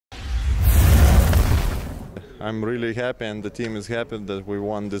I'm really happy, and the team is happy that we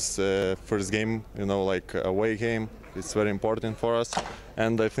won this first game. You know, like away game. It's very important for us,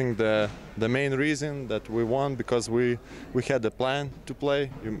 and I think the main reason that we won because we had a plan to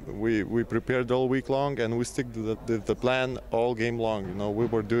play. We prepared all week long, and we stick to the plan all game long. You know, we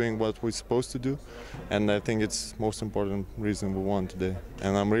were doing what we're supposed to do, and I think it's most important reason we won today,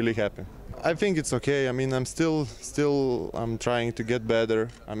 and I'm really happy. I think it's okay. I mean, I'm still I'm trying to get better.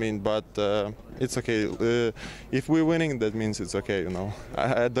 I mean, but it's okay. If we're winning, that means it's okay. You know,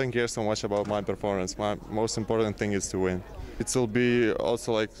 I don't care so much about my performance. My most important thing is to win. It will be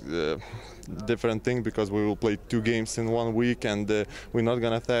also like different thing because we will play 2 games in 1 week, and we're not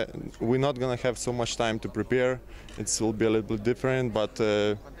gonna have so much time to prepare. It will be a little bit different, but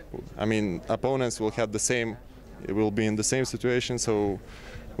I mean, opponents will have the same. It will be in the same situation, so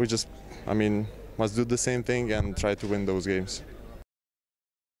we just, I mean, must do the same thing and try to win those games.